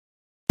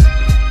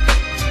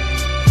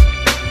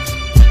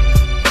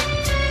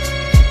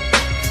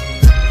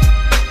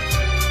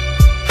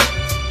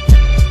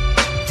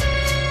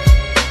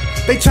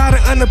They try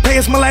to underpay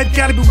us, my life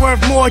gotta be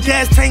worth more.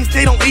 Gas tanks,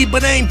 they don't eat,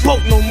 but they ain't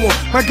broke no more.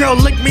 My girl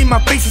licked me in my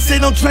face and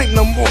said don't drink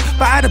no more.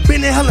 But I'd have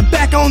been in hell and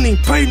back, I don't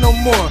even pray no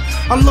more.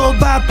 I'm a little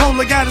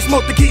bipolar, gotta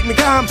smoke to keep me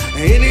calm.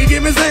 And any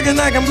given second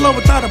I can blow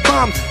without a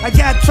bomb. I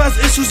got trust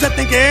issues, I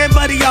think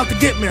everybody out to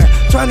get me.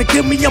 Trying to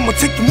kill me, I'ma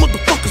take the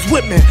motherfuckers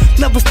with me.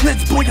 Never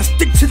snitch, boy, I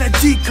stick to that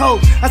G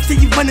code. I see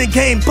you running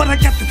game, but I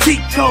got the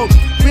cheat code.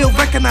 Real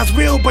recognize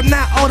real, but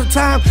not all the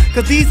time.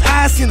 Cause these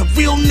eyes seen a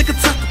real nigga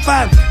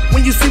testify.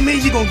 When you see me,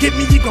 you gon' get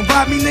me, you gon'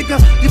 rob me, nigga.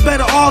 You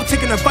better off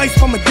taking advice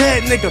from a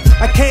dead nigga.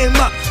 I came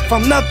up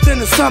from nothing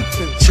to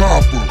something.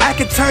 Chopper. I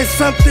can turn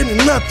something to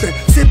nothing.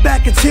 Sit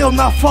back and chill,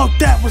 now fuck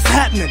that, what's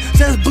happening?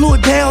 Just blew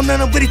it down,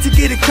 and I'm ready to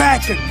get it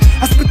cracking.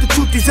 I spit the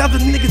truth, these other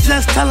niggas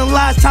just telling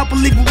lies. Chopper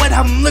leaving wet,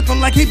 have him looking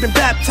like he been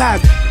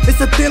baptized. It's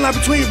a thin line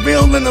between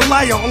real and a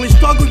liar. Only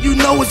struggle you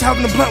know is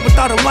having a blunt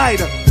without a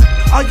lighter.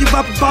 All you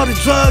rap about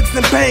is drugs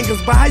and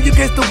bangers, but how you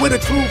gangsta with a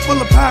crew full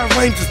of Power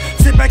Rangers?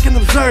 Sit back and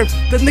observe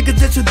the niggas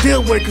that you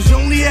deal with, cause you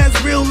only as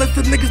real as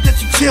the niggas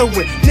that you chill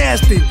with.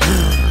 Nasty,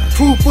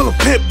 crew full of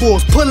pit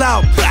bulls, pull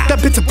out, that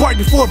bitch a bark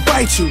before it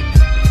bites you.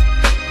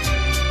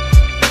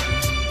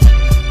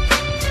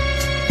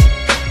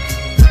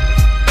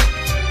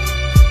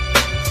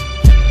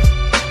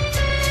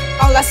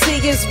 All I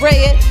see is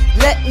red.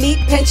 Let me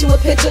paint you a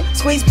picture.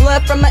 Squeeze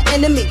blood from my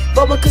enemy.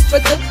 Boa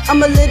constrictor.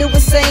 I'm a little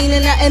insane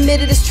and I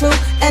admit it is true.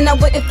 And I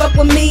wouldn't fuck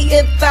with me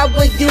if I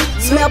were you.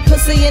 Smell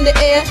pussy in the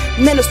air.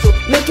 Minstrel.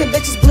 Making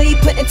bitches bleed.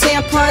 Putting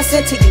tampons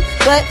into you.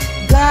 But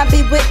God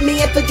be with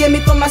me and forgive me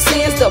for my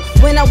sins though.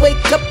 When I wake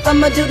up,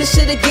 I'ma do this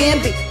shit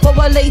again. Before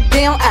I lay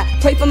down, I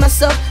pray for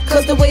myself.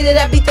 Cause the way that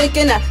I be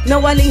thinking, I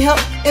know I need help.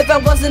 If I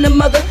wasn't a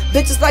mother,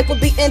 bitch's life would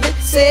be ended.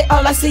 Said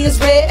all I see is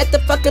red at the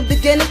fucking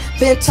beginning.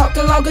 Been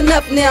talking long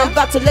enough, now I'm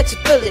about to let you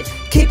feel it.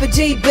 Keep it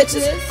G,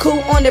 bitches,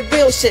 cool on the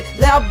real shit.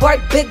 Loud bark,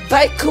 big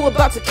bite, cool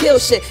about to kill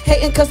shit.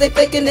 Hating cause they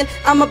faking it,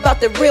 I'm about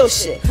the real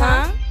shit,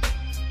 huh?